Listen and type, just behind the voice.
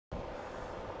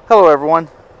Hello everyone.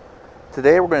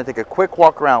 Today we're going to take a quick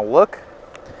walk around look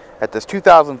at this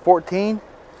 2014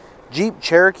 Jeep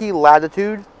Cherokee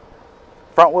Latitude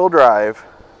front wheel drive.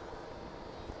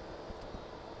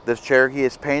 This Cherokee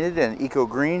is painted in eco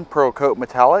green pearl coat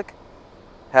metallic,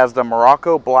 has the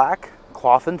Morocco black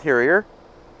cloth interior.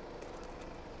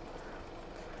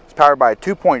 It's powered by a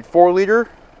 2.4 liter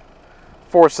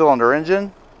 4-cylinder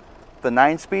engine, the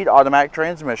 9-speed automatic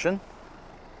transmission.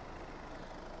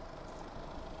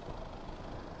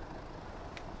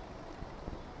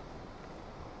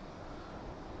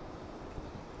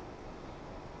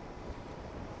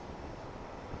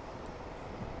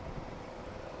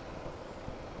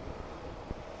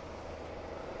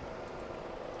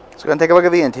 So we're going to take a look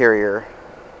at the interior.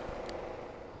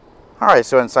 Alright,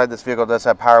 so inside this vehicle does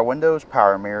have power windows,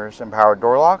 power mirrors, and power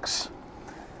door locks.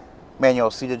 Manual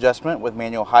seat adjustment with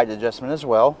manual height adjustment as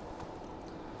well.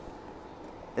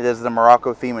 It is the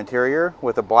Morocco theme interior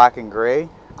with the black and gray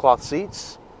cloth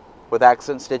seats with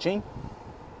accent stitching.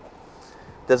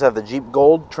 It does have the Jeep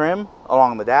Gold trim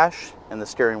along the dash and the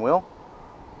steering wheel.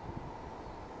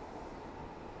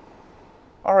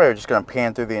 Alright, we're just going to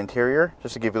pan through the interior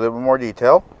just to give you a little bit more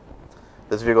detail.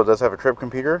 This vehicle does have a trip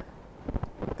computer.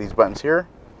 These buttons here.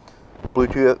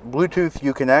 Bluetooth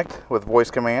Uconnect with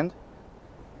voice command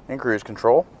and cruise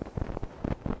control.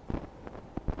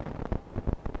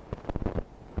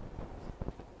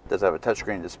 Does have a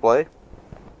touchscreen display.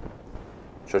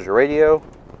 Shows your radio,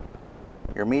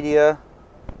 your media.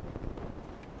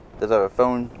 Does have a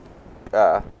phone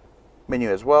menu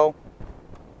as well.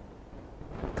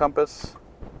 Compass,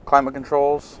 climate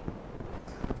controls.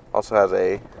 Also has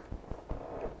a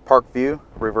park view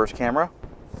reverse camera.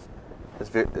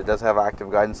 It does have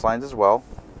active guidance lines as well.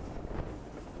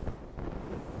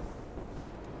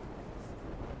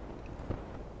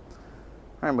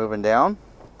 Alright, moving down.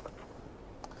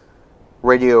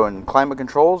 Radio and climate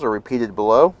controls are repeated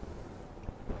below.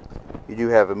 You do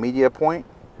have a media point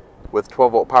with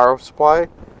 12-volt power supply,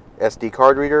 SD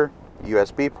card reader,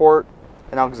 USB port,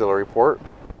 and auxiliary port.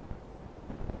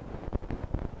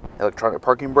 Electronic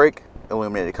parking brake,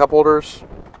 illuminated cup holders.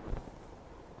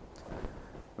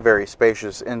 Very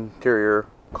spacious interior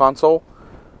console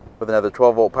with another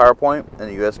 12-volt power point and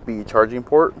a USB charging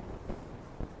port.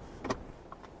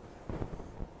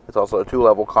 It's also a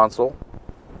 2-level console.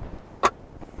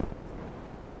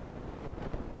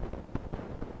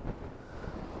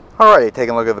 Alright,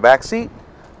 taking a look at the back seat.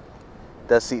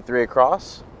 Does seat 3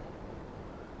 across.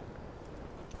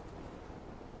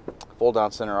 Fold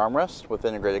down center armrest with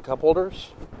integrated cup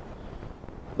holders.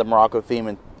 The Morocco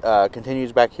theme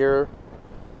continues back here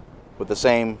with the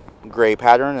same gray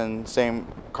pattern and same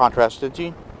contrast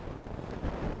stitching.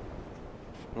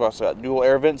 We've also got dual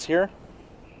air vents here,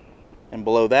 and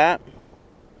below that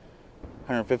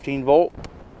 115 volt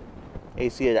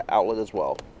AC outlet as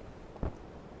well.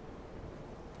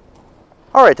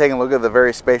 Alright, taking a look at the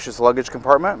very spacious luggage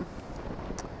compartment.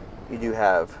 You do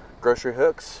have grocery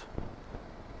hooks,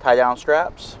 tie down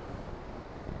straps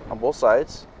on both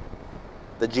sides,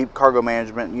 the Jeep cargo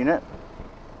management unit.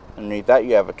 Underneath that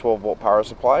you have a 12-volt power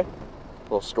supply,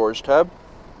 little storage tub.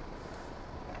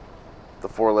 The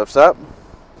floor lifts up.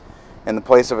 In the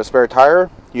place of a spare tire,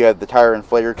 you have the tire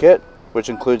inflator kit, which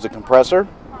includes a compressor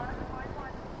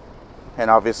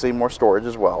and obviously more storage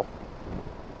as well.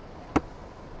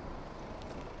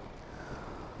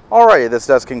 Alrighty, this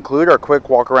does conclude our quick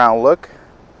walk around look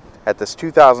at this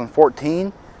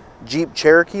 2014 Jeep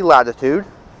Cherokee Latitude.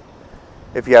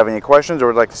 If you have any questions or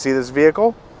would like to see this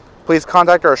vehicle, please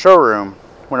contact our showroom.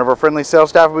 One of our friendly sales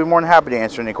staff will be more than happy to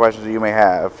answer any questions that you may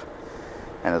have.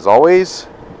 And as always,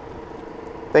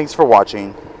 thanks for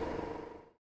watching.